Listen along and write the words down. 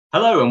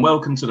Hello and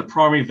welcome to the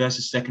Primary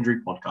versus Secondary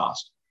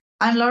podcast.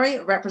 I'm Laurie,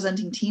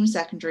 representing Team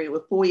Secondary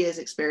with 4 years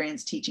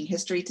experience teaching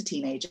history to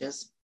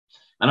teenagers.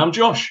 And I'm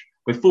Josh,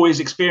 with 4 years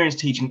experience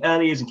teaching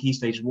early years and Key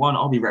Stage 1.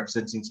 I'll be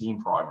representing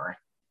Team Primary.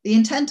 The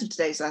intent of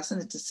today's lesson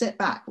is to sit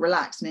back,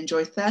 relax and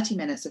enjoy 30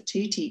 minutes of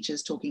two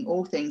teachers talking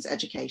all things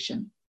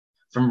education.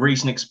 From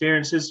recent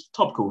experiences,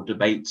 topical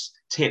debates,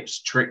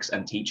 tips, tricks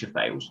and teacher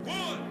fails.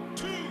 1,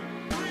 2, 3, 4.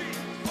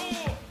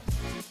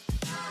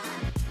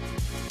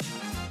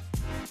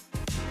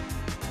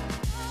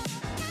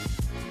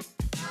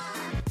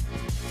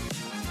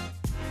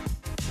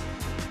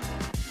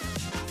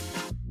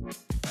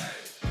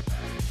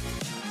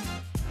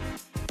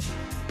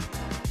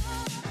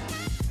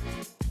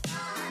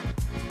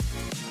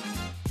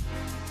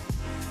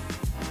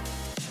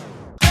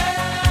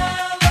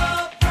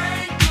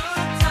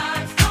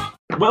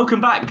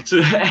 Welcome back to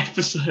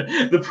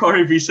the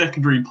Primary v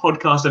Secondary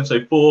podcast,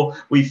 episode 4.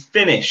 We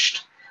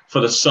finished for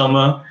the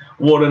summer.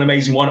 What an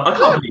amazing one. I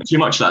can't believe too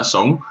much of that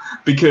song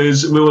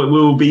because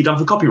we'll be done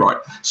for copyright.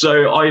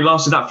 So I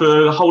lasted that for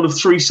the whole of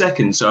 3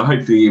 seconds. So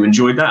hopefully you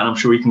enjoyed that and I'm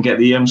sure we can get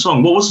the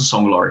song. What was the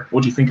song, Laurie?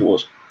 What do you think it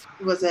was?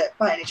 Was it,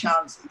 by any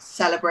chance,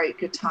 Celebrate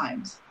Good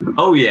Times?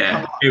 Oh,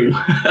 yeah.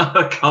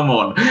 Come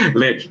on.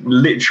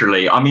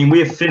 Literally. I mean, we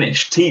have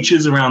finished.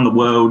 Teachers around the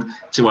world,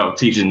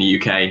 teachers in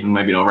the UK,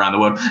 maybe not around the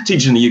world,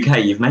 teachers in the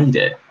UK, you've made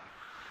it.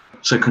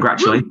 So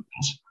congratulations.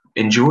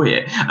 Enjoy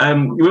it.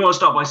 We want to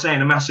start by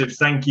saying a massive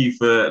thank you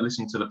for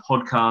listening to the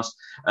podcast,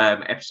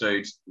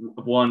 episodes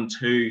 1,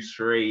 2,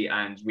 3,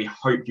 and we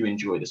hope you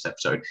enjoy this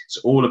episode. It's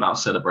all about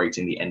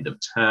celebrating the end of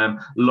term.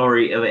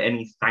 Laurie, are there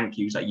any thank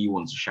yous that you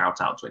want to shout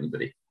out to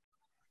anybody?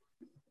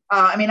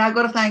 I've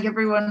got to thank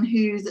everyone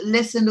who's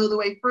listened all the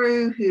way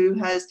through, who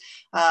has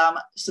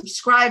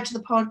subscribed to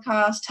the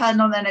podcast, turned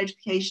on their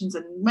notifications,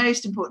 and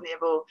most importantly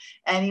of all,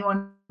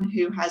 anyone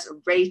who has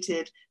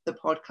rated the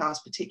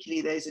podcast,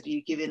 particularly those of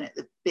you giving it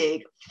the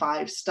big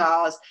 5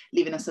 stars,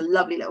 leaving us a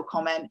lovely little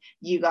comment.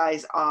 You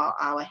guys are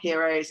our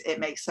heroes. It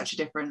makes such a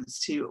difference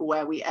to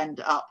where we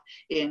end up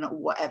in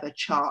whatever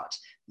chart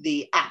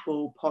the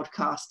Apple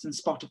Podcasts and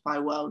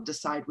Spotify world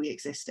decide we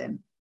exist in.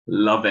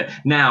 Love it.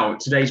 Now,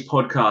 today's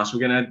podcast,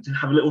 we're going to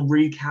have a little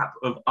recap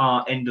of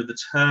our end of the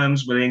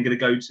terms. We're then going to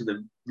go to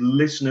the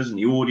listeners and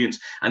the audience,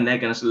 and they're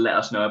going to let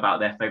us know about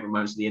their favourite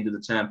moments at the end of the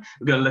term.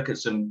 We're going to look at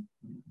some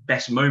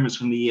best moments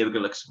from the year. We're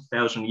going to look at some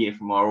fails from the year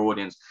from our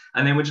audience.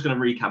 And then we're just going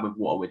to recap with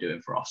what we're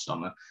doing for our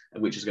summer,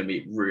 which is going to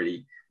be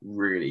really,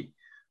 really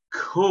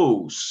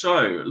cool.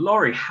 So,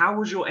 Laurie, how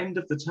was your end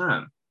of the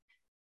term?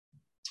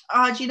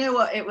 Do you know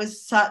what? It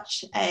was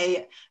such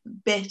a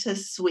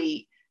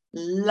bittersweet,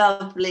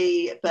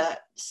 lovely but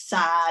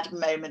sad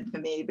moment for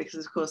me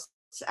because, of course,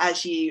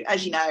 as you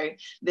know,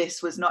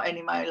 this was not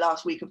only my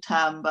last week of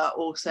term but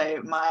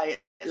also my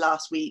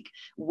last week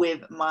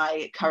with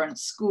my current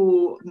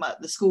school,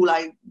 the school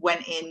I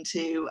went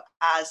into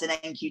as an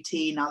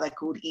NQT. Now they're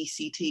called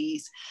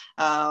ECTs,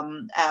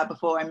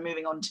 before I'm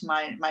moving on to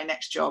my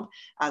next job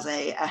as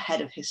a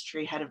head of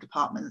history, head of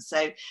department.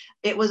 So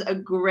it was a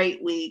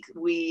great week.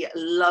 We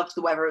loved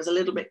the weather. It was a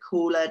little bit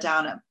cooler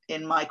down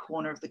in my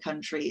corner of the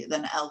country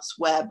than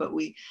elsewhere, but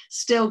we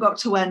still got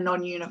to wear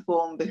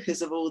non-uniform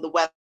because of all the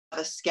weather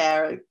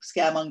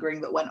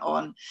scaremongering that went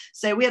on.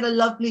 So we had a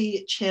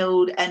lovely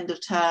chilled end of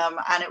term,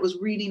 and it was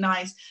really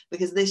nice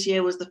because this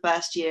year was the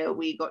first year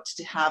we got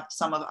to have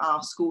some of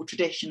our school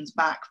traditions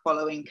back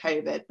following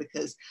COVID,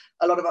 because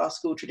a lot of our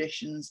school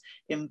traditions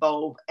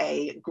involve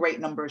a great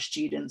number of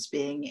students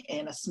being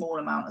in a small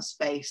amount of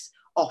space,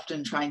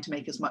 often trying to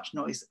make as much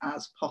noise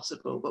as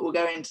possible. But we'll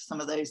go into some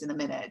of those in a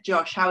minute.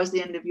 Josh, how was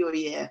the end of your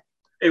year?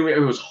 It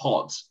was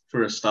hot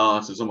for a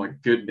starters. Oh my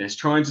goodness,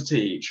 trying to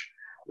teach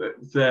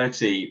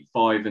 30,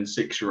 5 and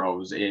 6 year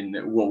olds in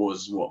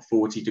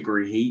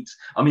 40-degree heat.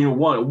 I mean,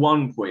 at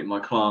one point my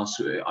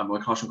class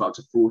got up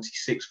to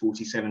 46,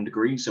 47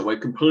 degrees, so I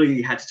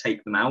completely had to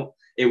take them out.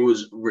 It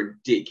was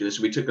ridiculous.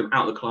 We took them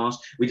out of the class.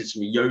 We did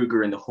some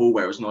yoga in the hall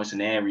where it was nice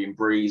and airy and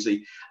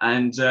breezy.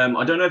 And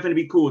I don't know if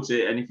anybody caught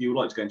it, and if you would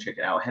like to go and check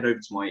it out, head over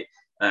to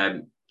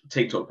my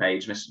TikTok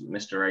page,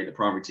 Mr. A, the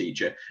primary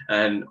teacher,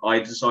 and I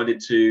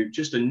decided to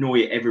just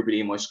annoy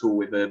everybody in my school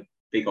with a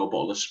big old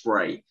bottle of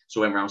spray. So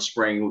I went around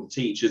spraying all the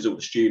teachers, all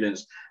the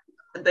students.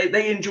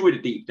 They enjoyed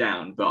it deep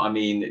down, but I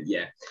mean,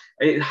 yeah,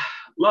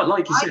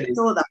 like you said. I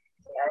saw that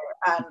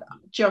video, and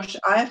Josh,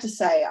 I have to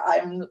say,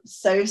 I'm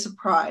so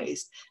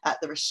surprised at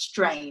the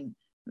restraint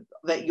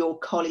that your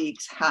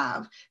colleagues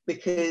have,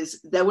 because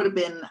there would have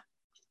been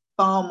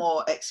far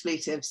more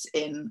expletives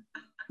in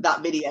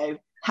that video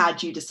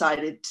had you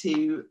decided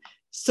to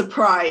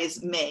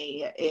surprise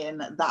me in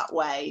that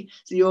way.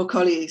 So your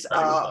colleagues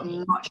are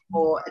much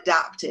more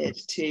adapted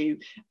to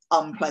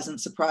unpleasant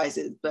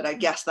surprises, but I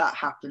guess that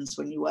happens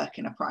when you work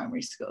in a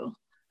primary school.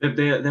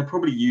 They're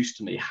probably used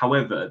to me.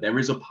 However, there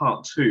is a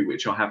part 2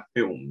 which I have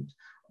filmed,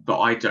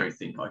 but I don't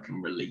think I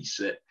can release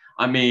it.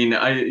 I mean,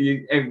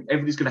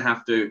 everybody's going to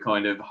have to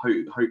kind of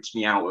hoax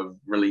me out of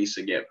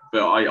releasing it,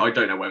 but I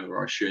don't know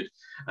whether I should,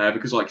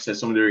 because like I said,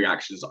 some of the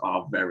reactions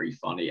are very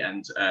funny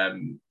and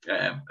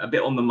a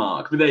bit on the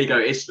mark. But there you go,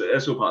 it's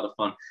all part of the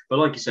fun. But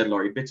like you said,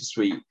 Laurie,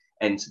 bittersweet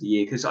end to the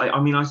year, because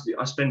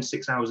I spend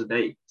 6 hours a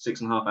day,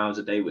 6.5 hours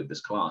a day with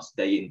this class,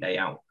 day in, day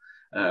out.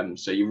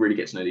 So you really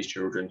get to know these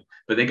children,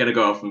 but they're going to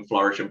go off and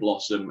flourish and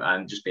blossom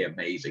and just be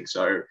amazing.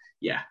 So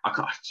yeah,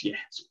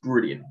 it's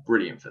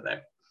brilliant for them.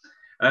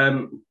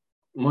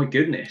 My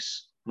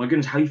goodness, how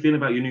are you feeling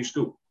about your new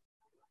school?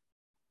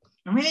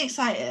 I'm really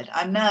excited.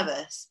 I'm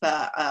nervous,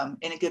 but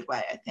in a good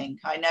way, I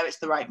think. I know it's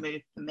the right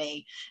move for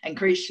me. And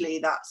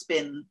crucially, that's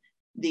been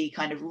the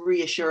kind of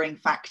reassuring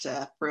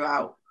factor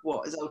throughout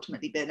what has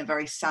ultimately been a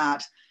very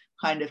sad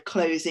kind of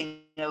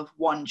closing of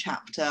one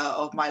chapter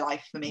of my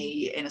life for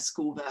me in a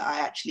school that I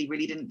actually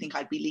really didn't think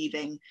I'd be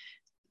leaving.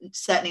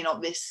 Certainly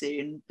not this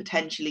soon,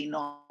 potentially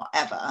not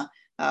ever.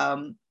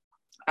 And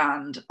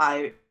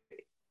I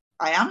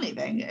am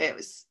leaving. It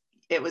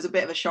was a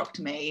bit of a shock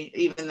to me,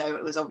 even though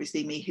it was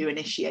obviously me who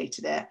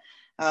initiated it.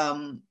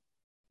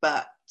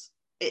 But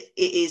it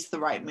is the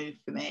right move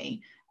for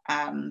me.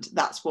 And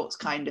that's what's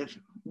kind of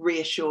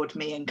reassured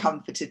me and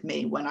comforted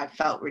me when I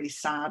felt really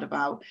sad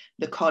about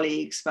the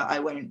colleagues that I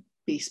won't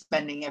be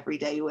spending every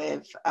day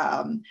with,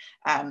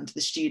 and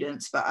the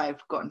students that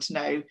I've gotten to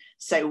know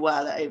so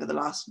well over the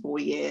last 4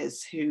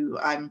 years, who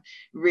I'm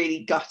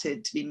really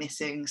gutted to be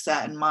missing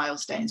certain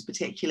milestones.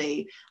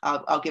 Particularly,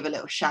 I'll give a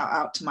little shout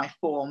out to my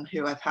form,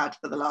 who I've had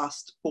for the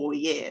last 4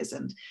 years.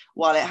 And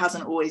while it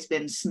hasn't always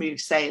been smooth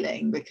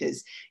sailing,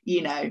 because,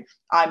 you know,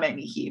 I'm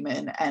only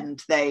human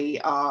and they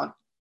are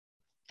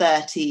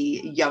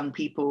 30 young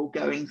people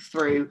going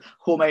through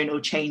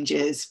hormonal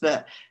changes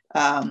that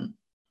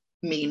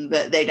mean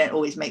that they don't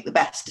always make the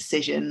best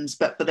decisions,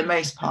 but for the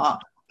most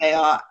part they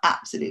are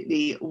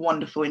absolutely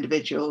wonderful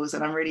individuals.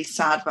 And I'm really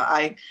sad that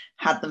I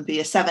had them be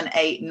a 7,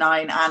 8,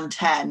 9 and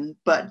 10,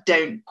 but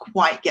don't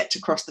quite get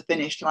to cross the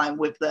finish line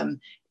with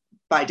them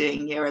by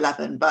doing year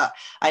 11. But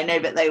I know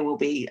that they will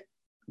be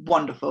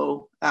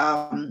wonderful,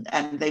 and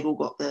they've all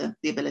got the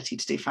ability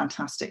to do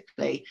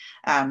fantastically.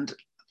 And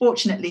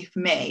fortunately for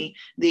me,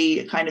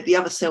 the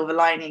other silver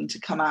lining to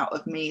come out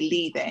of me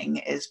leaving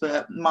is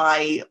that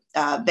my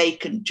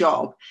vacant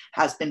job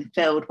has been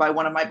filled by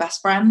one of my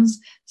best friends.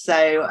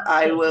 So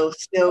I will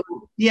still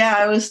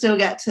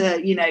get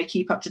to, you know,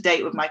 keep up to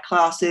date with my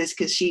classes,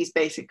 because she's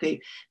basically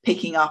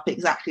picking up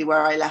exactly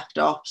where I left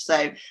off.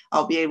 So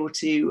I'll be able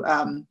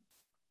to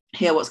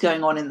hear what's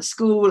going on in the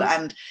school,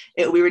 and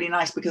it'll be really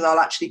nice because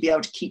I'll actually be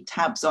able to keep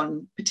tabs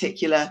on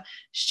particular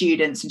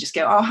students and just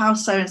go, oh,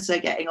 how's so-and-so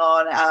getting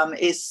on?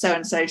 Is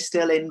so-and-so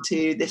still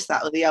into this,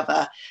 that, or the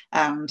other?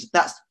 And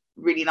that's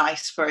really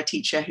nice for a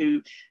teacher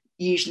who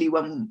usually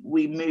when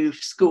we move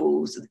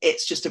schools,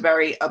 it's just a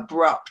very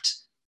abrupt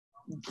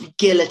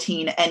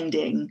guillotine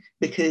ending,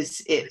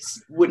 because it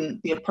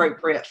wouldn't be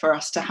appropriate for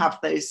us to have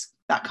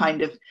that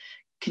kind of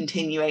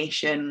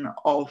continuation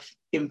of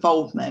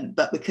involvement.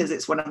 But because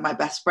it's one of my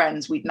best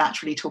friends, we'd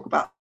naturally talk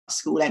about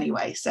school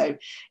anyway, so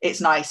it's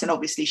nice. And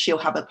obviously she'll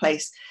have a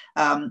place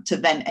to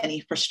vent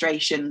any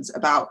frustrations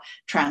about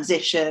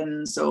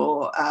transitions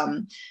or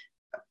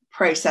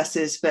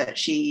processes that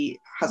she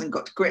hasn't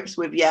got to grips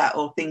with yet,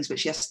 or things that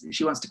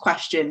she wants to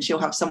question. She'll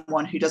have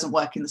someone who doesn't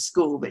work in the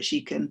school but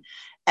she can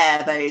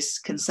air those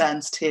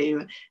concerns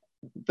to,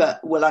 but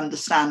will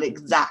understand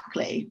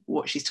exactly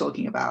what she's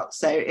talking about.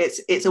 So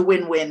it's a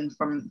win-win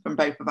from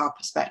both of our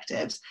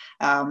perspectives,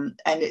 and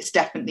it's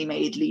definitely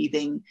made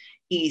leaving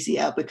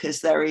easier, because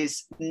there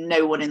is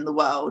no one in the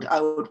world I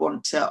would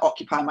want to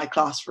occupy my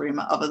classroom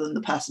other than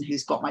the person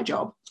who's got my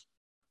job.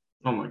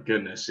 Oh my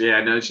goodness,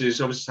 yeah, no, she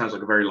obviously sounds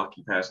like a very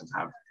lucky person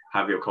to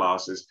have your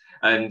classes.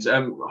 And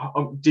I've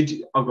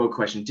got a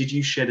question, did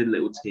you shed a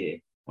little tear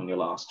on your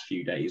last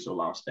few days or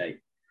last day?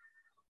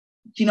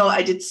 Do you know what?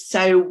 I did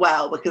so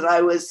well, because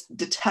I was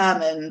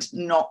determined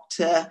not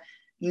to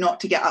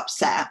get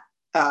upset.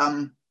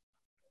 But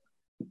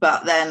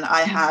then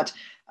I had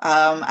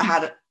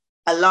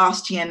a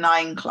last year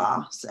 9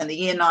 class, and the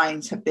year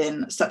 9s have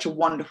been such a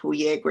wonderful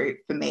year group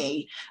for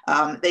me.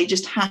 They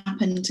just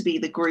happen to be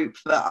the group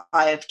that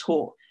I have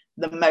taught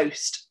the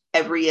most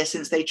every year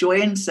since they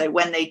joined. So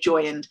when they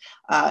joined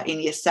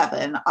in year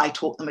 7, I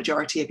taught the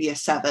majority of year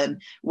 7.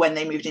 When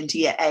they moved into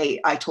year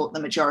 8, I taught the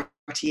majority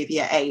of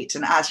year 8.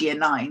 And as year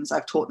 9s,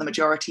 I've taught the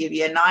majority of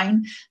year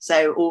 9.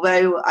 So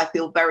although I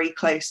feel very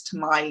close to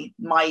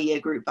my year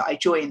group that I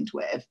joined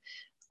with,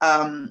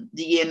 the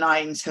year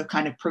 9s have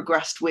kind of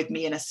progressed with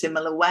me in a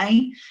similar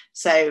way.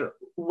 So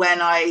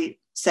when I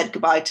said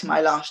goodbye to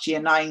my last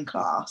year 9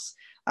 class,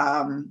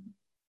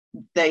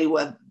 they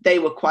were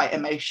quite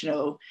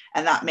emotional,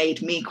 and that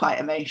made me quite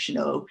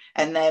emotional.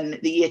 And then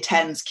the year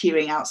 10s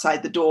queuing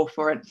outside the door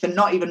for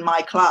not even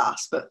my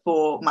class but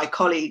for my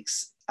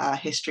colleagues'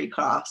 history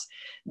class,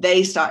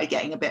 they started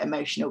getting a bit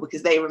emotional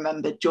because they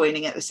remembered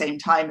joining at the same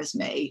time as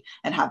me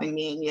and having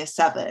me in year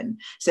 7.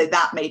 So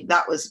that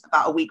was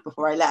about a week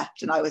before I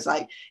left, and I was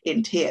like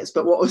in tears.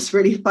 But what was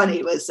really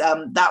funny was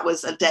that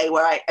was a day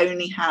where I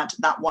only had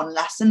that one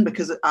lesson,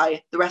 because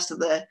the rest of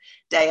the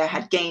day I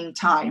had gained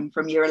time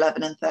from year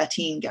 11 and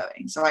 13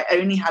 going. So I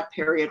only had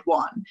period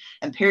 1,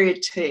 and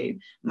period 2,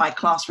 my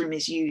classroom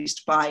is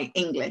used by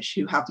English,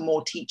 who have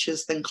more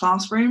teachers than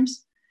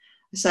classrooms.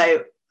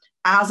 So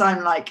as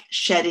I'm like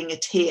shedding a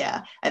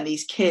tear and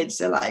these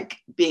kids are like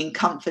being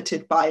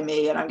comforted by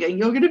me, and I'm going,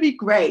 you're going to be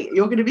great,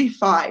 you're going to be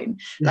fine.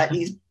 Like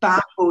these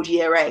baffled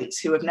year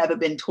 8s who have never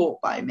been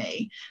taught by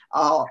me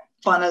are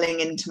funneling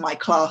into my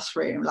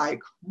classroom like,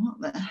 what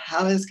the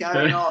hell is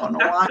going on?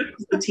 Why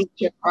is the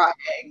teacher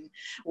crying?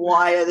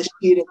 Why are the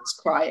students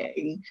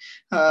crying?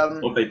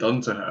 What have they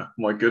done to her?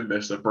 My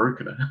goodness, they've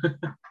broken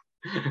her.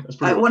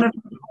 One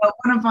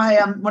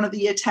of the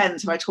year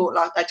 10s who I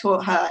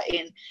taught her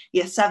in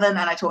year 7, and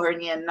I taught her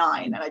in year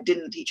 9, and I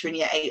didn't teach her in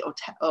year 8 or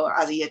 10, or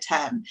as a year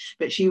 10,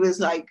 but she was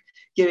like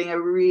giving a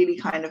really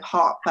kind of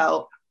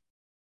heartfelt,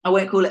 I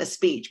won't call it a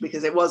speech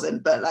because it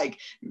wasn't, but like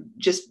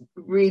just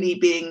really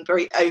being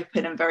very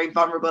open and very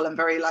vulnerable and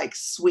very like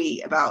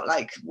sweet about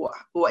like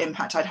what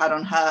impact I'd had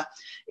on her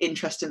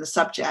interest in the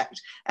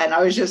subject. And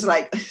I was just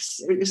like,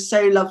 it was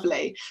so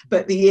lovely.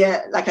 But the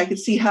year, like I could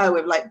see her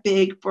with like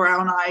big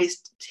brown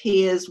eyes,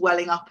 tears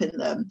welling up in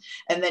them.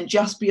 And then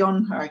just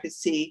beyond her, I could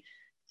see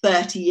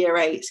 30 year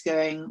 8s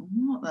going,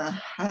 what the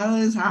hell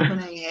is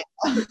happening here?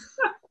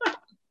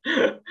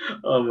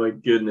 Oh my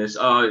goodness.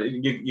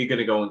 You're going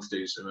to go on to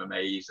do some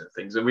amazing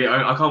things, and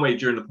I can't wait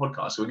during the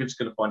podcast, so we're just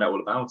going to find out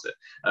all about it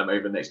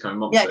over the next coming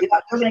months. Yeah, you're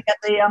going to get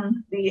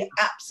the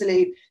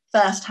absolute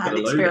first-hand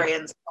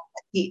experience of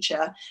a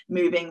teacher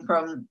moving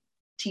from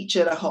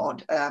teacher to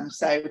HOD.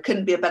 So it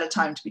couldn't be a better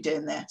time to be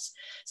doing this.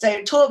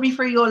 So talk me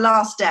through your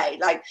last day.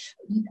 Like,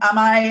 am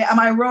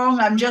I wrong?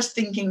 I'm just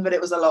thinking that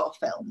it was a lot of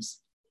films.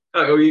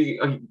 Oh,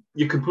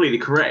 you're completely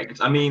correct.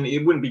 I mean,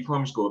 it wouldn't be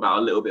primary school without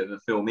a little bit of a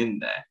film in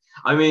there.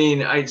 I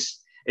mean,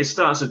 it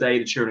starts the day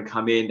the children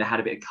come in, they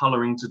had a bit of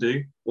colouring to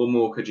do. What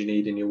more could you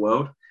need in your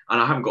world?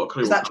 And I haven't got a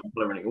clue what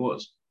colouring it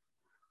was.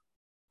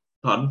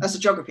 Pardon? That's a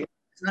geography,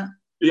 isn't it?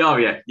 Yeah, oh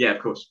yeah, of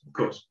course.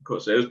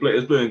 It was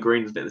blue and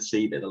green, a bit of the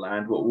sea, bit of the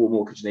land. What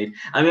more could you need?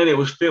 And then it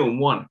was film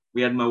 1.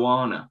 We had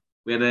Moana.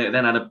 Then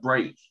had a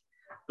break.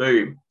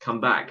 Boom, come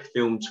back.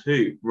 Film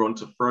 2. We're on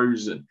to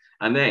Frozen,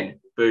 and then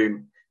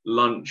boom,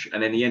 lunch,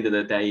 and then the end of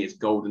the day is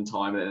golden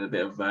time and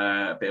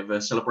a bit of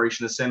a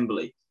celebration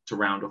assembly to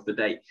round off the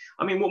day.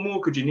 I mean, what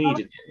more could you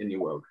need in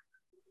your world?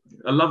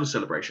 I love a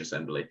celebration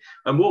assembly.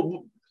 And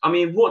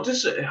what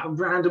does a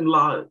random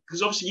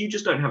because obviously you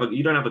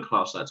don't have a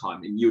class at that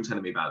time, and you were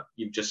telling me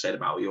you've just said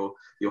about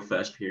your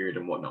first period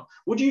and whatnot.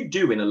 What do you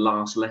do in a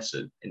last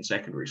lesson in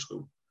secondary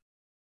school?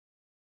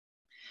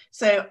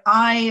 So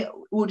I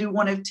will do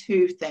one of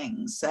 2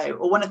 things,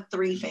 or one of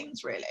 3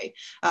 things really.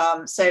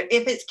 So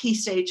if it's Key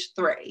Stage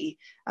 3,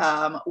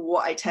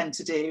 what I tend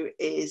to do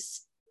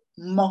is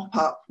mop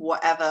up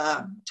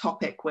whatever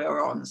topic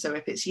we're on. So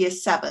if it's year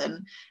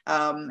 7,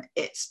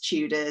 it's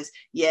Tudors.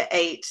 Year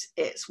 8,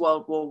 it's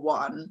World War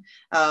One.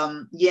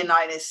 Year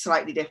 9 is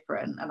slightly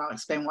different, and I'll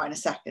explain why in a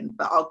second,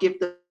 but I'll give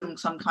them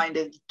some kind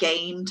of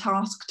game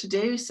task to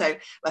do. So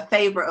a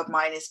favorite of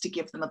mine is to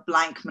give them a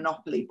blank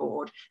Monopoly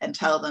board and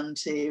tell them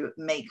to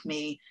make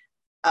me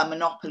a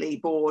Monopoly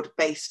board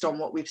based on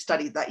what we've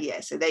studied that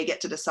year. So they get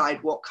to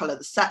decide what colour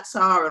the sets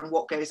are and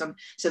what goes on.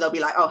 So they'll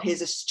be like, oh,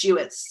 here's a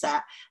Stuart's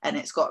set, and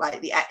it's got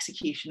like the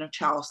execution of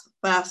Charles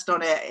I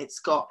on it. It's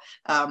got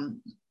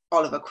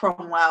Oliver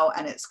Cromwell,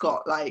 and it's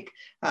got like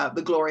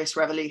the Glorious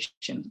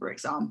Revolution, for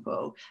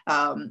example.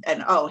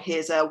 And oh,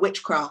 here's a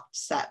witchcraft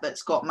set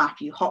that's got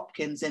Matthew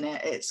Hopkins in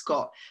it. It's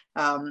got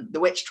the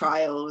Witch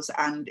Trials,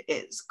 and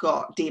it's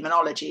got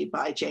Demonology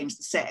by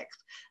James VI.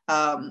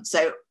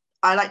 So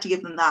I like to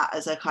give them that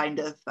as a kind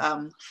of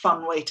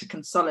fun way to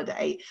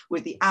consolidate,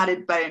 with the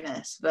added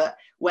bonus that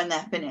when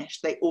they're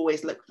finished, they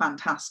always look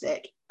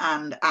fantastic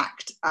and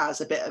act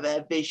as a bit of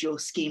a visual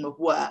scheme of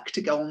work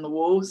to go on the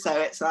wall. So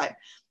it's like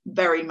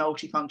very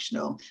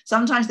multifunctional.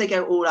 Sometimes they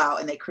go all out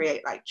and they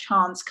create like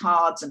chance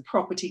cards and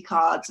property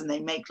cards, and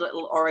they make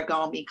little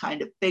origami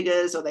kind of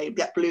figures, or they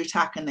get blue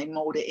tack and they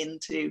mold it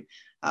into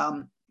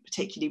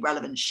particularly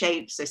relevant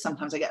shapes. So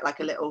sometimes I get like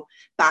a little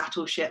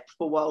battleship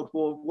for World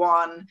War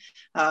One.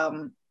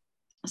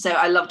 So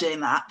I love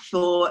doing that.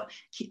 For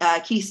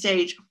Key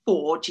Stage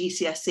 4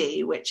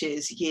 GCSE, which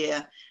is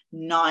year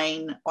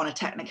 9 on a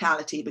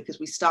technicality, because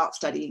we start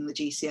studying the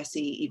GCSE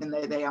even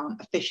though they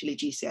aren't officially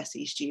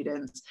GCSE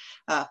students.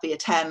 For year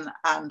 10,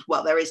 and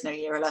well, there is no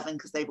year 11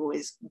 because they've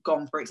always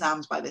gone for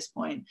exams by this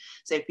point.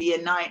 So for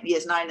years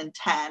 9 and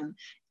 10,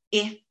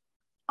 if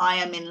I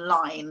am in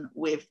line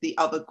with the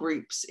other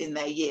groups in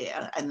their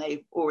year and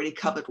they've already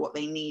covered what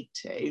they need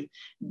to,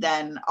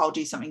 then I'll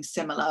do something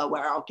similar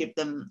where I'll give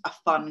them a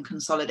fun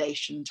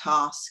consolidation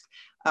task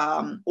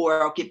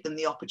or I'll give them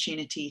the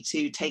opportunity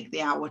to take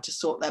the hour to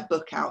sort their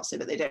book out so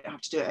that they don't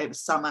have to do it over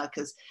summer,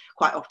 because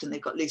quite often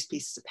they've got loose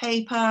pieces of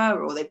paper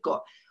or they've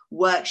got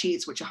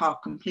worksheets which are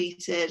half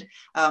completed,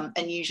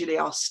 and usually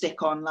I'll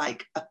stick on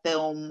like a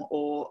film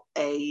or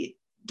a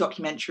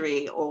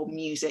documentary or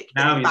music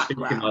Now in the you're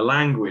speaking background. my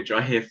language.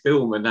 I hear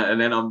film and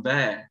then I'm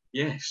there.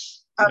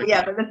 Yes. Oh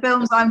yeah, but the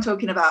films I'm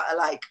talking about are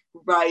like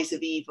Rise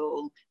of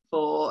Evil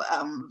for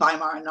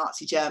Weimar and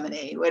Nazi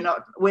Germany. We're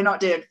not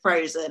doing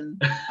Frozen.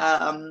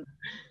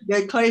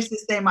 The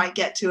closest they might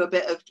get to a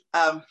bit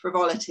of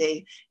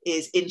frivolity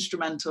is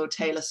instrumental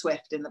Taylor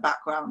Swift in the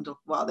background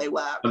while they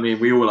work. I mean,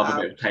 we all have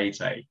a bit of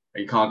Tay-Tay.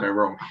 You can't go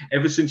wrong.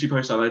 Ever since you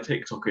posted that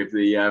TikTok of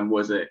the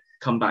was it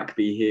Come Back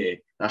Be Here,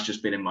 that's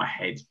just been in my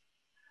head.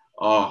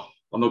 Oh,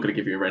 I'm not going to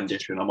give you a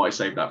rendition. I might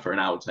save that for an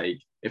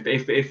outtake.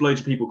 If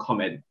loads of people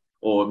comment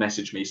or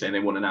message me saying they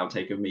want an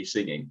outtake of me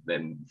singing,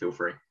 then feel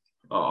free.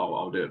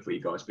 I'll do it for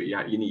you guys. But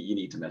yeah, you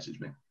need to message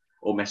me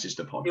or message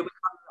the pod.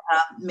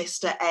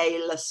 Mr. A.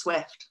 La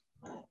Swift.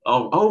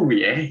 Oh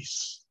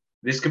yes,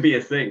 this could be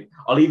a thing.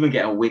 I'll even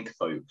get a wig,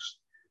 folks.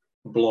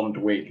 A blonde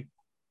wig.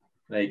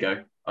 There you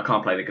go. I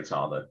can't play the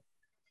guitar though.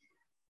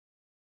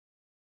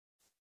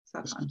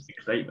 That's a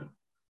big statement.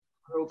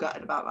 We're all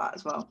gutted about that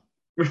as well.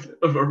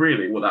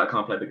 Really? Well, that I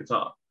can't play the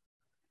guitar.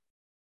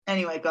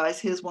 Anyway, guys,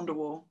 here's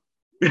Wonderwall.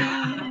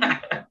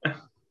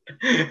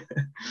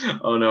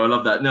 Oh no, I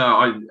love that.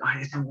 No,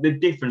 the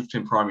difference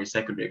between primary and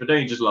secondary, but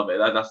don't you just love it?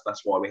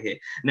 That's why we're here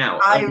now.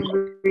 I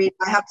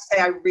have to say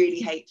I really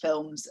hate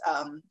films.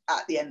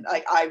 At the end,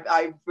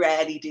 I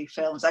rarely do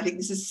films. I think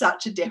this is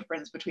such a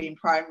difference between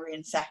primary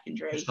and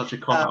secondary. It's such a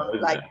cop-out,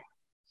 isn't it?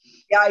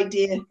 The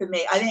idea for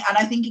me,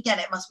 I think again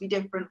it must be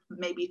different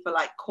maybe for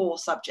like core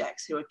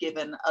subjects who are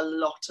given a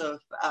lot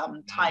of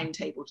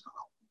timetable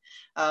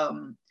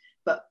time.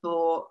 But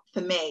for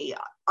me,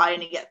 I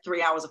only get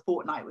 3 hours a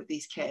fortnight with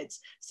these kids.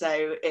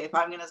 So if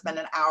I'm going to spend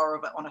an hour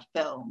of it on a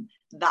film,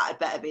 that had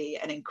better be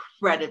an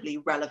incredibly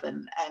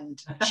relevant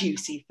and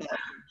juicy film.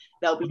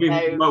 There'll be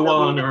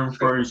Moana and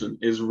Frozen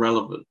is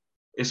relevant.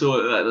 It's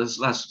all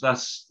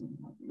that's.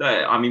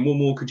 I mean, what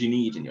more could you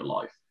need in your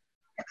life?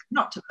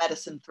 Not to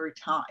medicine through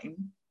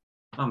time.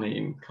 I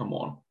mean, come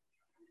on.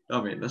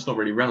 I mean, that's not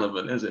really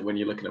relevant, is it, when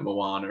you're looking at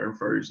Moana and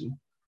Frozen?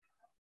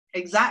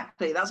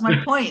 Exactly, that's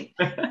my point.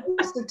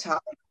 Most of the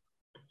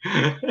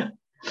time.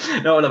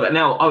 No, I love it.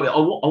 Now, I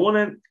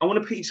want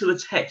to put you to the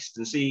test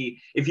and see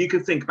if you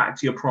could think back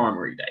to your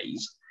primary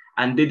days.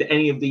 And did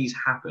any of these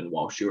happen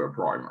whilst you were at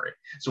primary?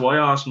 So I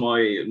asked my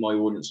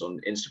audience on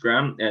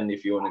Instagram, and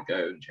if you want to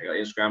go and check out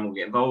Instagram or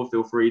get involved,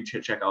 feel free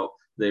to check out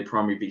the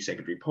Primary v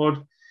Secondary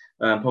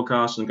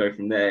podcast and go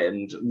from there.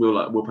 And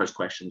we'll post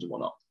questions and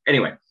whatnot.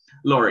 Anyway,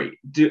 Laurie,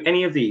 do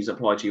any of these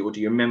apply to you, or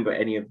do you remember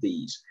any of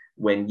these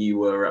when you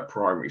were at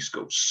primary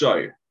school?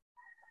 So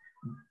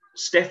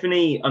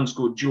Stephanie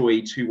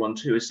 _Joy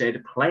 212 has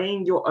said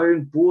playing your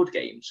own board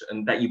games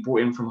and that you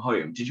brought in from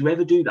home. Did you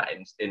ever do that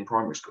in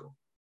primary school?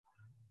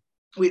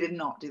 We did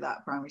not do that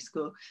at primary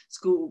school.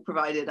 School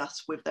provided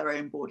us with their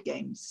own board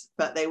games,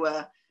 but they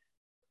were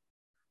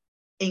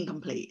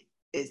incomplete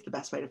is the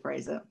best way to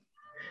phrase it.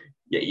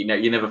 Yeah,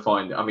 you never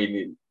find, I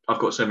mean, I've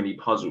got so many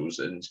puzzles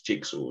and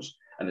jigsaws,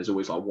 and there's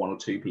always like 1 or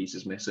 2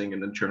 pieces missing,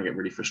 and then trying to get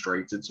really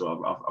frustrated.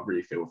 So I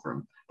really feel for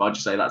them. But I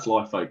just say that's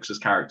life, folks. It's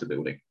character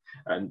building,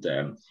 and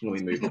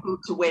we move on.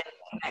 To win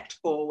Connect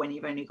 4 when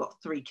you've only got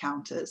 3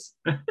 counters.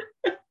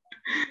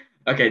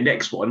 Okay,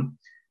 next one: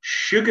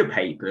 sugar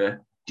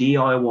paper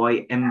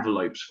DIY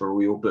envelopes for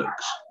all your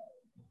books.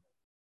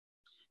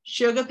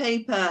 Sugar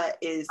paper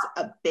is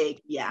a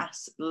big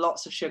yes.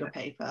 Lots of sugar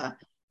paper.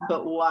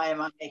 But why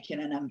am I making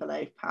an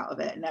envelope out of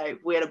it? No,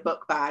 we had a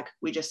book bag.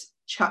 We just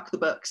chuck the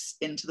books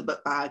into the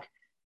book bag.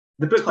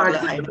 The book bag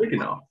isn't big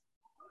enough.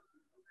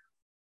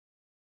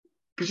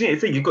 Because you know,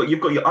 the thing, you've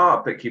got your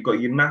art book, you've got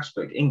your maths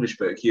book, English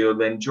book, your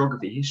then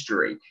geography,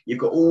 history. You've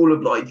got all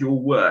of like your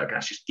work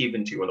that's just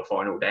given to you on the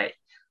final day.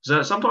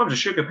 So sometimes a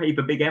sugar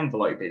paper big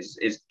envelope is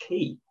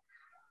key.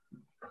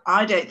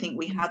 I don't think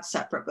we had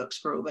separate books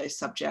for all those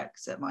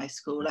subjects at my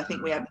school. I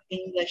think we had an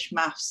English,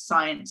 maths,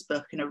 science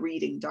book and a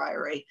reading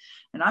diary.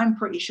 And I'm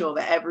pretty sure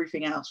that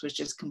everything else was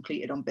just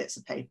completed on bits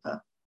of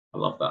paper. I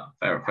love that.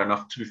 Fair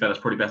enough. To be fair,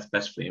 that's probably best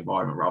for the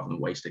environment rather than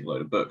wasting a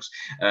load of books.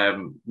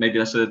 Maybe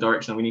that's the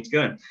direction that we need to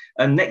go in.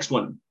 And next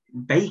one,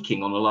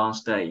 baking on the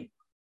last day.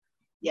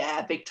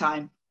 Yeah, big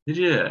time. Did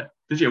you?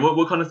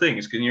 What kind of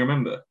things can you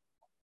remember?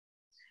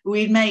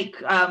 We'd make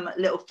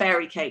little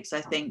fairy cakes,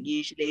 I think,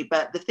 usually.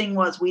 But the thing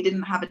was, we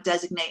didn't have a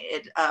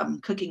designated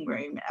cooking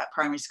room at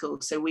primary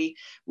school. So we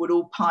would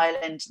all pile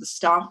into the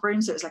staff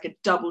room. So it was like a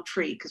double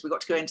treat because we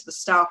got to go into the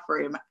staff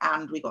room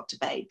and we got to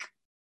bake.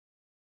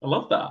 I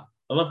love that.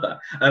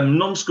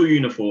 Non-school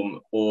uniform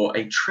or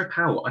a trip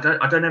out.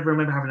 I don't ever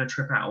remember having a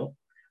trip out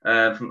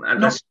from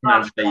Anastasia.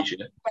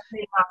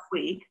 Last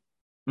week.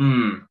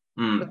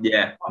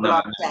 Yeah. No,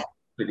 I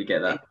completely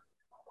get that.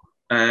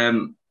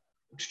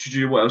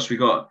 What else we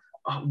got?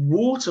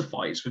 Water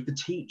fights with the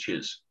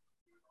teachers.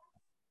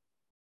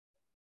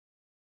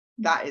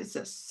 That is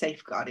a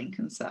safeguarding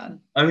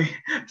concern. I mean,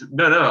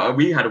 no,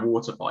 we had a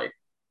water fight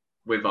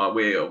with our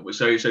wheel.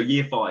 So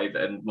year 5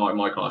 and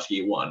my class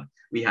year 1,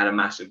 we had a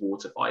massive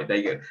water fight.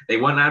 They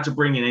weren't allowed to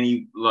bring in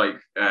any like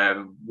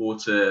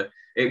water.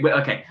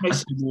 Okay, I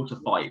said water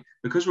fight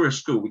because we're a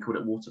school. We call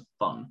it water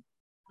fun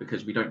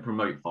because we don't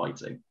promote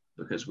fighting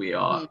because we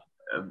are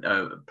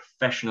a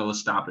professional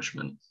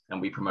establishment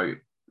and we promote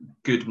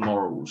good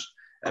morals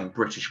and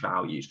British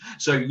values.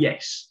 So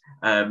yes,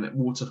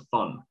 water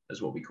fun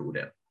is what we called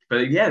it.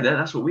 But yeah,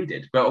 that's what we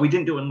did. But we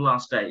didn't do it on the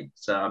last day.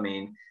 So I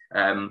mean,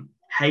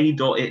 hey,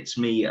 it's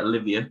me,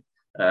 Olivia.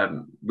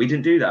 We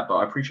didn't do that, but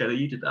I appreciate that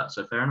you did that.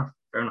 So fair enough.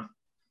 Fair enough.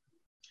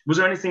 Was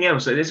there anything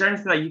else? Is there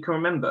anything that you can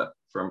remember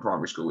from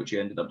primary school which you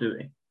ended up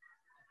doing?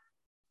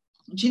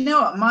 Do you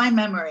know what? My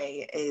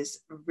memory is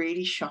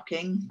really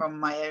shocking from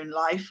my own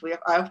life.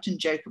 I often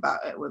joke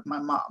about it with my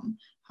mum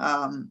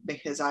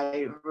because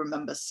I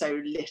remember so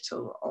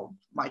little of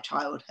my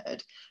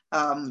childhood.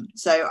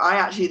 So I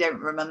actually don't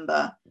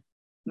remember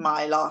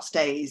my last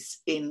days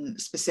in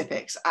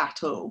specifics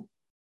at all.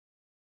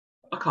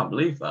 I can't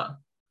believe that.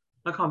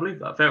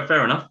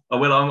 Fair enough.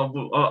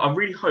 I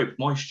really hope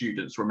my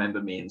students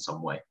remember me in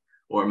some way.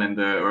 Or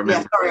remember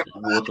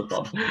water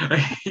fun.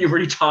 You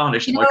really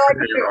tarnished my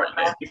career right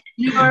now.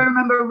 You know, I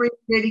remember really,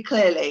 really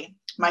clearly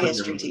my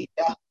history teacher.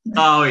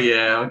 Oh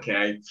yeah,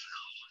 okay.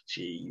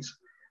 Jeez,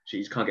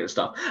 can't get the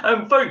stuff.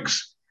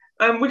 Folks,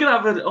 we're gonna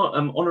have an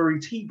honorary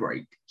tea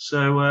break.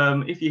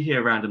 So if you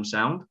hear random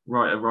sound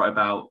right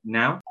about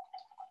now.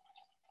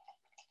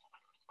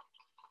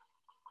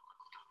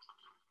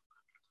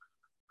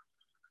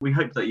 We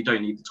hope that you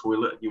don't need the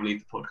toilet, you'll leave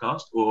the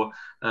podcast,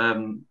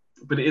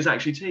 but it is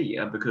actually tea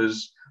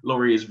because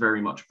Laurie is very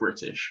much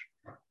British.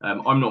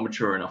 I'm not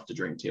mature enough to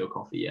drink tea or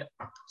coffee yet,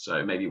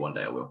 so maybe one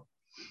day I will.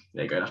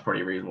 There you go. That's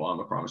probably a reason why I'm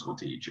a primary school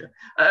teacher.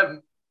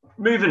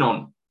 Moving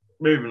on.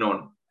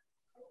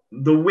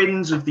 The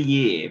wins of the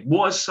year.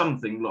 What is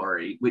something,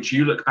 Laurie, which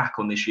you look back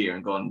on this year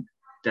and gone,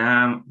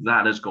 damn,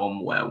 that has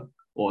gone well,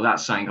 or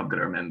that's something I'm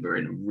going to remember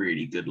in a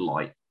really good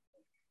light?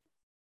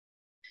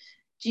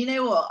 Do you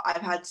know what?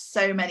 I've had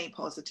so many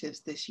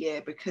positives this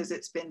year because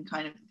it's been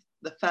kind of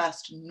the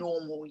first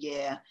normal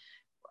year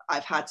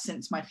I've had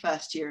since my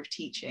first year of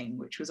teaching,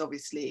 which was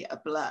obviously a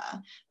blur.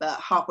 But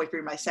halfway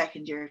through my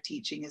second year of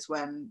teaching is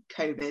when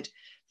COVID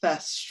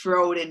first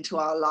strolled into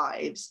our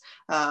lives.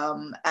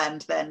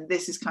 And then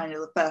this is kind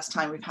of the first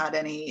time we've had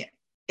any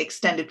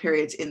extended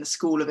periods in the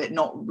school of it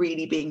not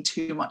really being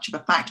too much of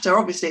a factor.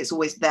 Obviously it's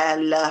always there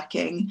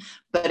lurking,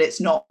 but it's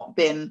not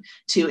been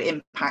too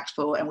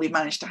impactful, and we've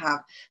managed to have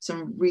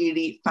some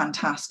really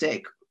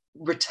fantastic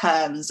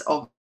returns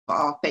of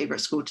our favorite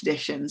school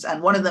traditions,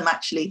 and one of them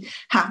actually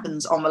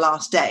happens on the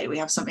last day. We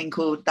have something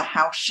called the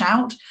house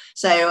shout.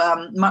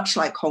 So much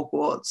like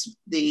Hogwarts,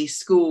 the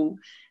school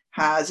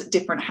has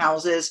different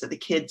houses that the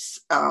kids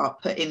are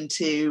put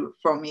into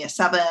from year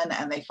 7,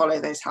 and they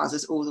follow those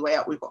houses all the way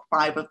up. We've got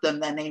 5 of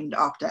them. They're named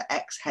after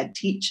ex-head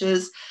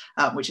teachers,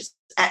 which is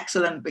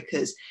excellent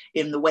because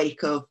in the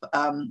wake of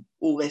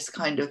all this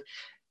kind of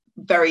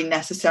very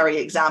necessary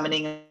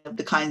examining of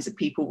the kinds of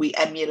people we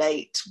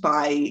emulate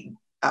by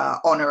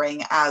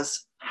honouring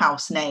as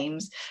house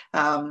names,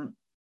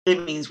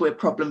 it means we're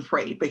problem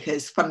free,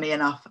 because funnily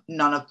enough,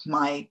 none of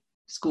my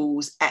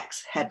school's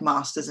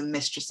ex-headmasters and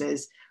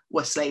mistresses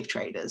were slave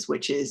traders,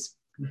 which is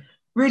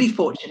really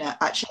fortunate,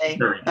 actually.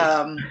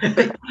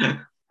 But you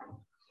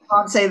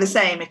can't say the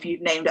same if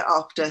you've named it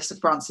after Sir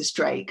Francis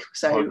Drake.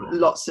 So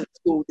lots of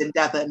schools in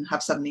Devon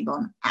have suddenly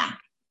gone,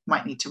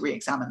 might need to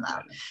re-examine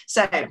that.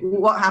 So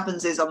what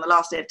happens is on the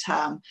last day of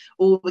term,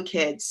 all the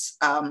kids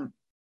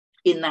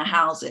in their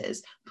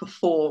houses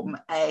perform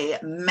a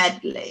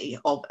medley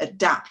of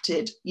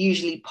adapted,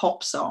 usually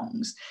pop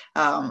songs,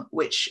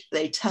 which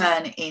they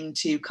turn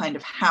into kind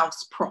of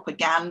house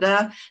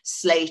propaganda,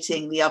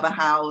 slating the other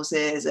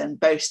houses and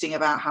boasting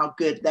about how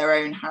good their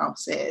own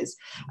house is.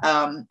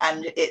 And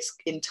it's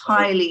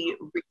entirely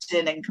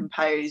written and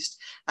composed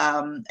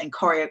and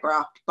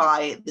choreographed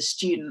by the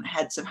student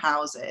heads of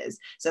houses.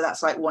 So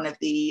that's like one of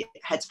the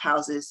heads of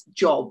houses'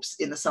 jobs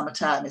in the summer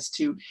term, is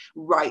to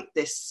write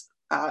this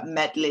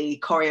medley,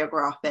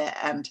 choreograph it,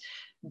 and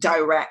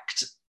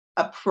direct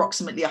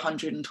approximately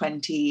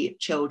 120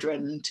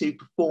 children to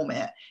perform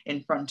it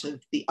in front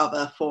of the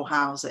other 4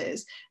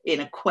 houses in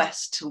a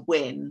quest to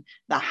win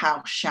the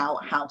House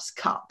Shout House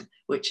Cup,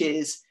 which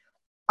is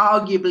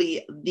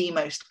arguably the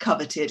most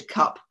coveted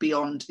cup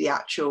beyond the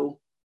actual,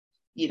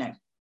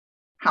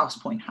 House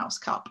Point House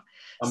Cup.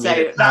 I mean,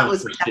 so that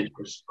was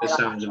prestigious. It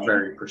sounds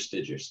very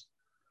prestigious.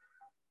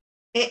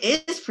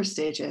 It is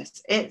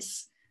prestigious.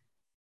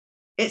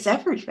 It's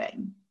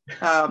everything.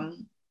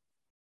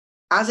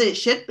 as it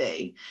should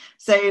be.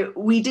 So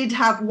we did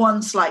have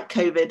one slight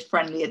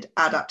COVID-friendly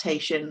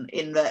adaptation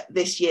in that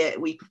this year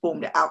we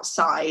performed it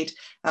outside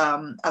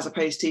as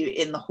opposed to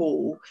in the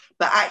hall.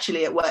 But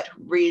actually it worked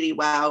really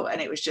well,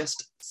 and it was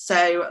just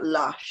so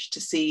lush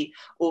to see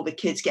all the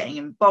kids getting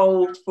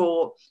involved.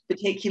 For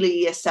particularly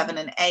year 7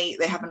 and 8,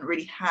 they haven't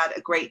really had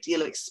a great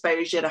deal of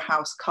exposure to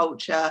house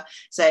culture.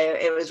 So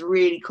it was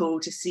really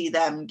cool to see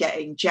them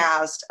getting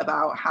jazzed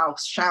about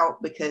House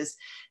Shout, because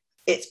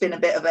it's been a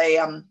bit of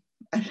a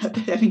I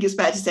think it's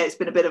fair to say it's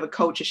been a bit of a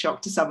culture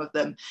shock to some of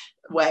them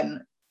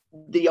when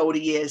the older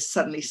years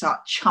suddenly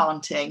start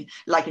chanting,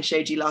 like I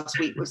showed you last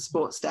week with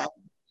Sports Day.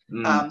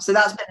 So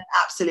that's been an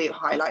absolute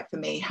highlight for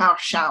me.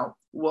 House Shout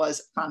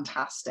was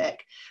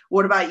fantastic.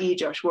 What about you,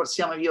 Josh? What's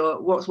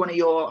one of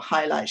your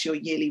highlights, your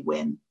yearly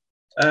win?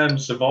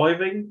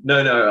 Surviving?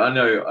 No, I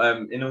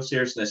know. In all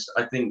seriousness,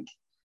 I think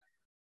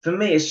for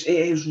me it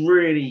is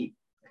really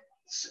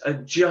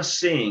just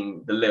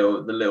seeing the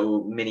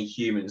little mini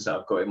humans that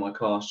I've got in my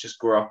class just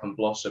grow up and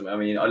blossom. I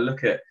mean, I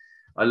look at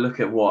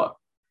what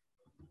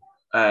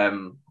I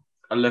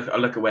look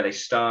at where they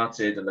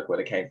started and look where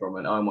they came from,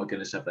 and oh my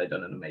goodness, have they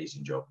done an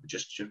amazing job?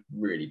 Just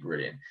really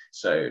brilliant.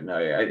 So no,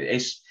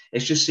 it's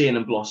just seeing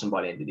them blossom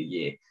by the end of the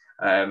year.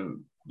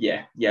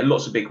 Yeah,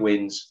 lots of big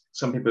wins.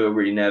 Some people are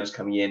really nervous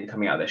coming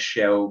out of their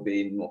shell,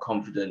 being more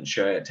confident,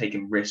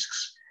 taking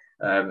risks.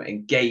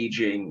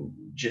 Engaging,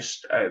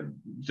 just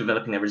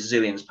developing their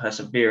resilience,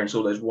 perseverance,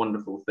 all those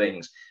wonderful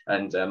things.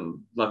 And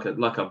like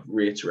I've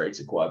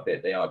reiterated quite a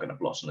bit, they are going to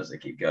blossom as they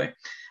keep going.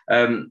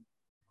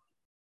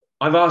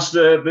 I've asked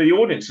the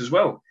audience as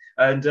well,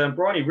 and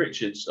Bryony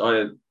Richards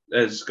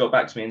has got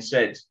back to me and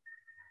said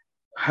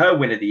her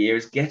win of the year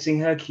is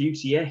getting her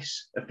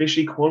QTS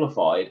officially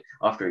qualified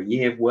after a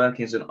year of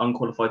working as an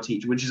unqualified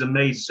teacher, which is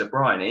amazing. So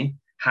Bryony,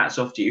 hats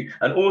off to you.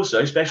 And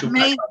also special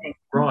thanks to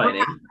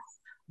Bryony.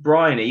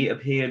 Bryony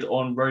appeared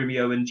on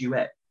Romeo and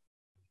Duet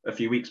a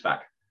few weeks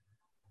back,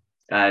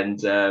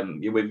 and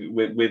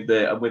with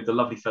the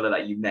lovely fella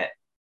that you met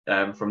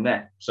from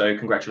there. So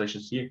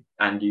congratulations to you,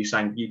 and you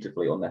sang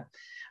beautifully on there.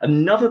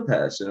 Another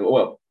person,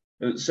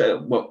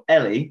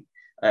 Ellie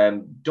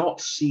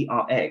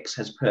 .crx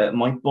has put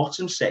my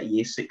bottom set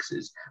year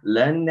 6s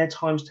learning their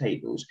times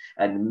tables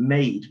and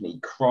made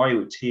me cry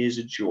with tears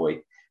of joy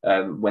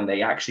when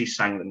they actually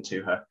sang them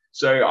to her.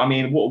 So I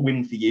mean, what a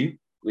win for you,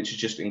 which is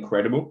just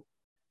incredible.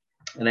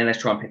 And then let's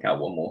try and pick out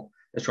one more.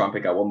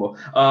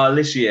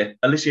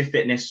 Alicia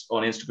Fitness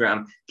on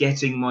Instagram,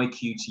 getting my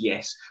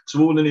QTS.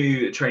 So all the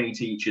new training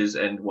teachers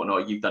and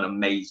whatnot, you've done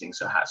amazing.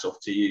 So hats off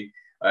to you.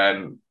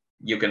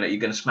 You're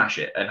gonna smash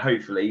it, and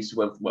hopefully,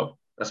 well,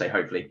 I say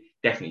hopefully,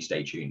 definitely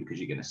stay tuned, because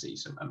you're gonna see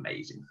some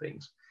amazing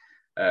things,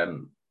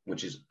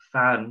 which is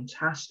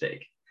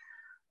fantastic.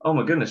 Oh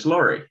my goodness,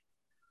 Laurie,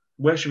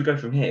 where should we go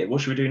from here? What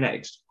should we do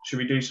next? Should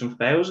we do some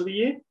fails of the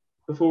year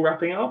before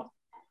wrapping up?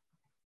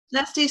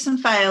 Let's do some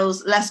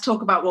fails. Let's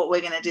talk about what we're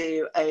going to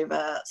do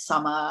over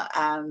summer,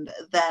 and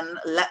then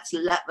let's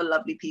let the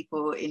lovely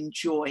people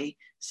enjoy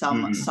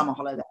some summer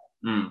holiday.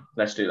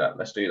 Let's do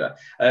that.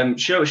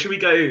 Should we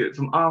go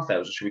from our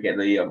fails, or should we get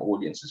the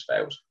audience's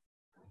fails?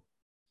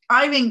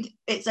 I think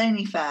it's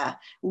only fair.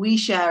 We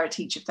share a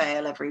teacher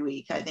fail every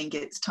week. I think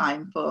it's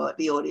time for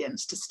the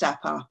audience to step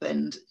up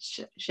and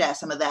share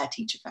some of their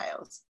teacher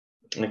fails.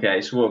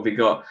 Okay, so what have we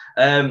got?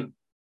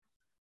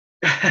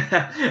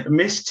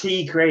 Miss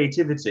T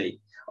Creativity.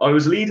 I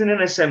was leading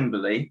an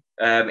assembly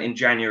in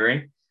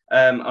January,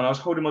 and I was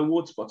holding my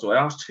water bottle. I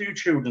asked 2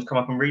 children to come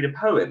up and read a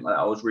poem that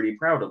I was really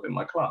proud of in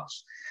my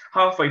class.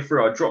 Halfway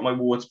through, I dropped my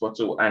water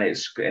bottle and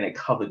it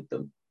covered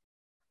them.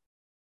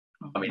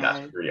 Okay. I mean,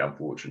 that's really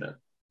unfortunate.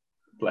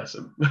 Bless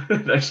them.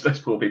 those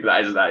poor people.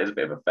 That is a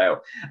bit of a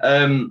fail.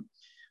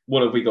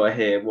 What have we got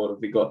here?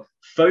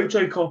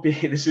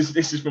 Photocopy. This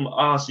is from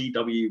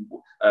RCW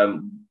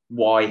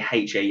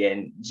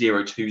YHAN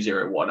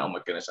 0201. Oh my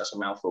goodness, that's a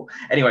mouthful.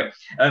 Anyway,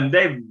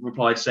 they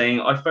replied saying,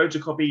 I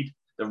photocopied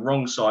the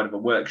wrong side of a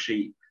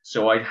worksheet,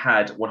 so I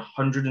had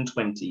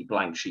 120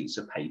 blank sheets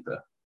of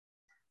paper.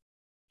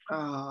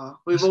 Oh,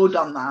 we've all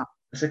done that.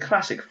 It's a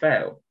classic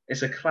fail.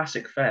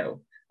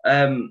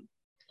 Oh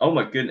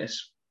my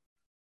goodness.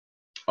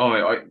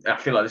 Oh, I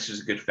feel like this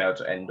is a good fail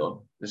to end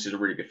on. This is a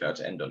really good fail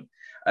to end on.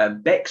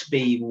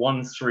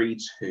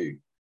 Bexby132.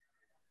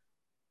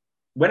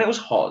 When it was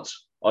hot,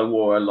 I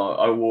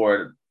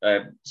wore a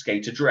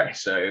skater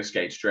dress. So a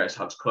skater dress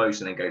hugs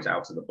close and then goes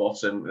out to the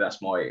bottom.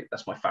 That's my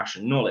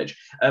fashion knowledge.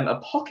 A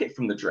pocket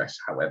from the dress,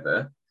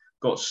 however,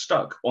 got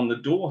stuck on the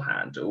door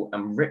handle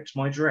and ripped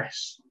my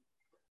dress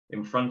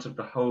in front of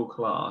the whole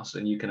class,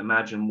 and you can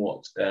imagine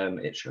what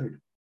it showed.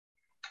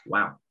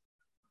 Wow.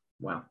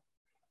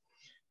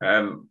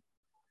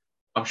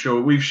 I'm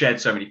sure we've shared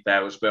so many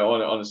fails, but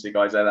honestly,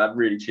 guys, that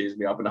really cheers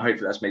me up, and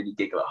hopefully that's made you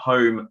giggle at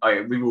home.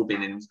 We've all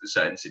been in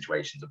certain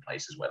situations and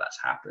places where that's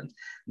happened.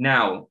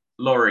 Now,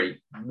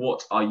 Laurie,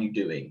 what are you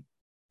doing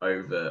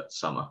over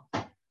summer?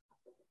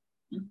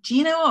 Do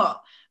you know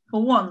what?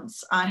 For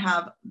once, I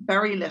have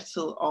very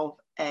little of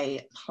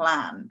a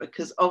plan,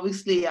 because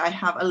obviously I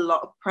have a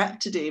lot of prep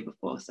to do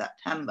before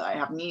September. I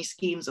have new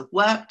schemes of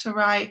work to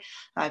write,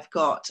 I've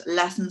got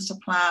lessons to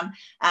plan,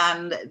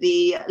 and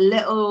the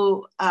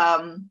little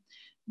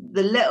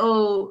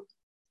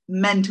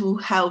mental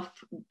health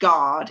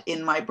guard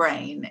in my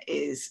brain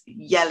is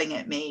yelling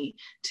at me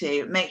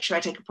to make sure I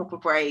take a proper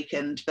break,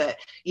 and that,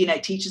 you know,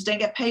 teachers don't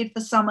get paid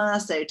for summer,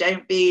 so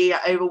don't be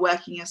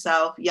overworking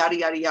yourself, yada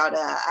yada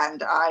yada.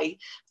 And I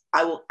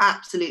will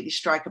absolutely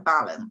strike a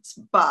balance,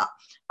 but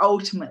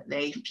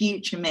ultimately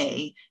future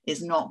me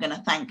is not going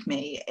to thank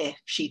me if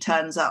she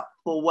turns up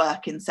for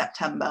work in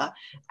September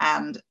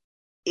and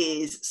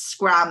is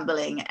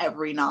scrambling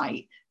every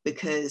night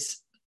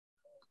because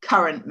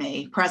present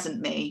me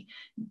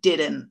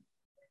didn't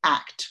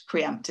act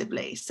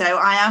preemptively. So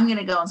I am going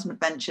to go on some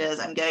adventures.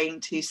 I'm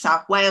going to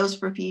South Wales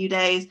for a few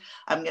days.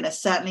 I'm going to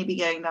certainly be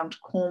going down to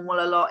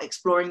Cornwall a lot,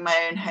 exploring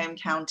my own home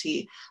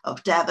county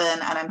of Devon,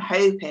 and I'm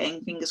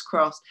hoping, fingers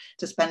crossed,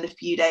 to spend a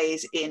few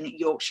days in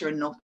Yorkshire and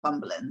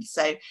Northumberland.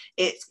 So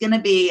it's going to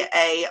be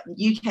a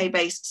UK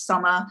based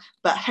summer,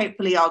 but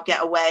hopefully I'll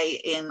get away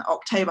in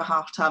October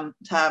half term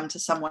to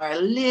somewhere a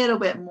little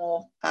bit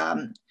more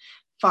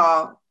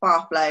far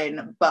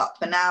flown. But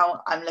for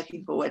now, I'm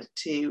looking forward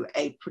to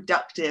a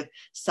productive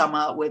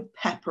summer with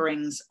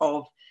pepperings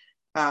of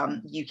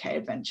UK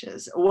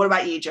adventures. What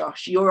about you,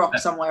 Josh? You're off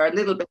somewhere a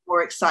little bit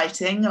more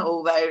exciting,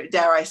 although,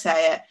 dare I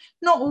say it,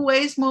 not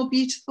always more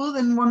beautiful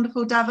than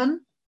wonderful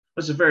Devon.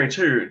 That's a very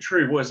true.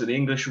 What is it? The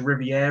English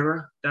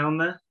Riviera down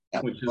there,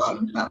 which is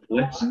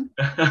bliss.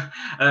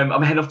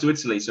 I'm heading off to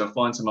Italy, so I'm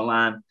flying to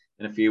Milan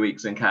in a few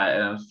weeks and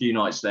a few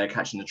nights there,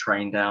 catching the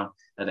train down,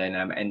 and then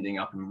ending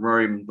up in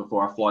Rome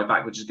before I fly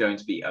back, which is going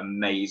to be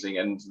amazing.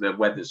 And the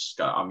weather's,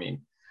 I mean,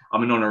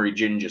 I'm an honorary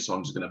ginger, so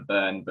I'm just going to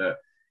burn, but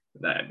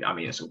I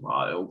mean, it's all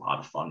part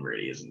of fun,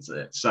 really, isn't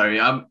it?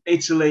 So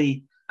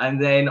Italy,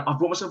 and then I've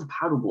bought myself a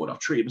paddleboard. I've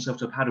treated myself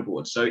to a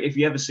paddleboard. So if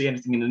you ever see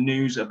anything in the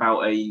news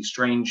about a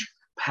strange,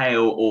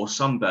 pale or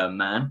sunburned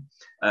man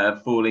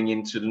falling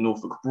into the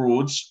Norfolk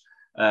Broads,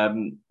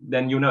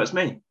 then you'll know it's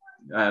me.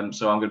 So I'm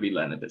going to be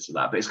learning bits of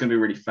that, but it's going to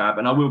be really fab.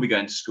 And I will be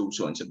going to school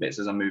sorting some bits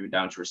as I'm moving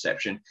down to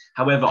reception.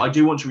 However, I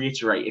do want to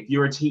reiterate, if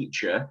you're a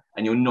teacher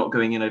and you're not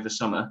going in over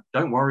summer,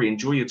 don't worry,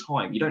 enjoy your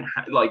time. You don't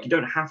have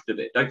to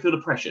do it. Don't feel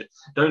the pressure.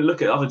 Don't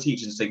look at other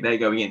teachers and think they're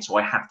going in, so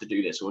I have to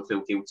do this or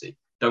feel guilty.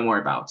 Don't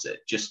worry about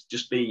it.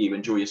 Just be you,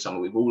 enjoy your summer.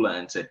 We've all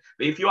learned it.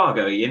 But if you are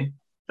going in,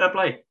 fair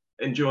play.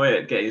 Enjoy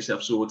it, get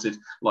yourself sorted,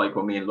 like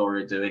what me and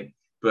Laura are doing.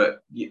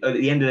 But at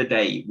the end of the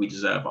day, we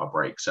deserve our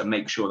break. So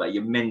make sure that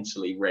you're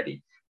mentally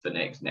ready for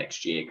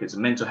next year, because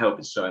mental health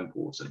is so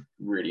important,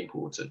 really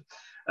important.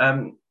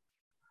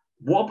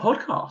 What a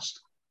podcast,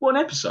 what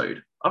an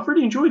episode. I've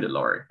really enjoyed it,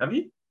 Laurie. Have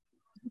you?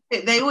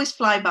 They always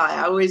fly by.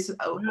 I always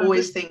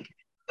think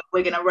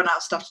we're going to run out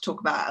of stuff to talk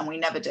about, and we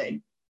never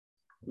do.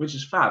 Which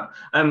is fab.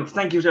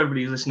 Thank you to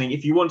everybody listening.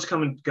 If you want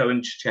to go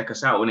and check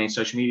us out on any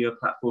social media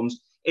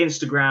platforms,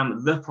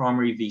 Instagram, The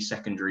Primary V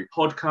Secondary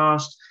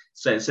Podcast.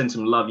 So send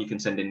some love. You can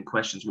send in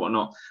questions,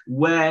 whatnot.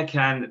 Where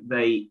can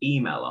they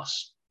email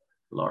us,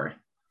 Laurie?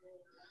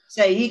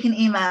 So you can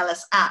email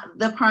us at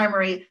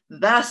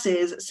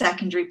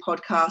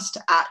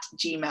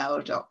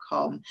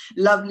theprimaryversussecondary@gmail.com.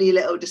 Lovely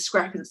little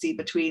discrepancy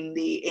between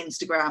the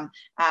Instagram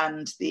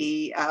and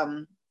the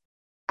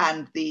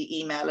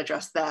email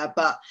address there,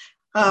 but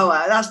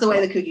that's the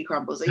way the cookie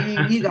crumbles. So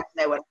you guys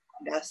know where to find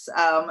us.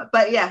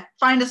 But yeah,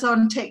 find us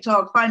on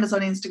TikTok, find us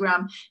on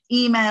Instagram,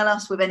 email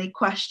us with any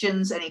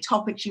questions, any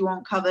topics you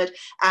want covered.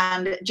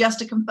 And just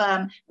to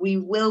confirm, we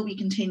will be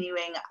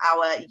continuing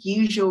our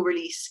usual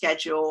release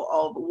schedule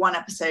of one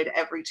episode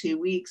every 2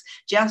 weeks.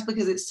 Just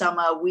because it's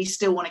summer, we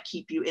still want to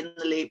keep you in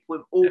the loop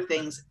with all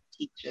things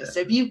teachers.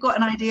 So if you've got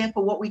an idea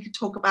for what we could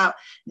talk about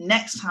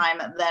next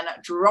time, then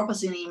drop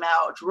us an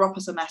email, drop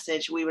us a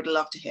message. We would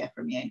love to hear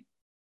from you.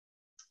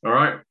 All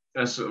right.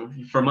 That's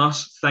from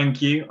us.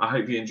 Thank you. I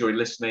hope you enjoyed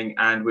listening,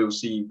 and we'll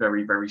see you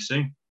very, very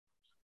soon.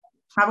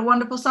 Have a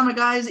wonderful summer,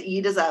 guys.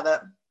 You deserve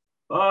it.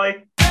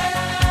 Bye.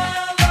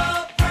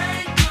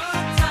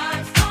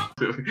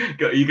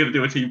 Are you going to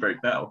do a tea break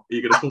now? Are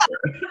you going to talk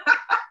it?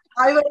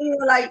 I thought you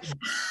were like...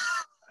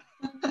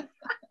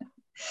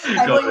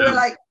 I thought you were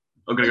like...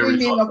 I'm going to go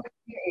really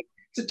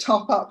to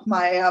top up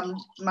my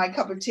my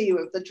cup of tea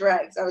with the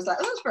dregs. I was like,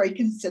 oh, that's very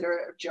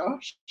considerate of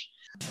Josh.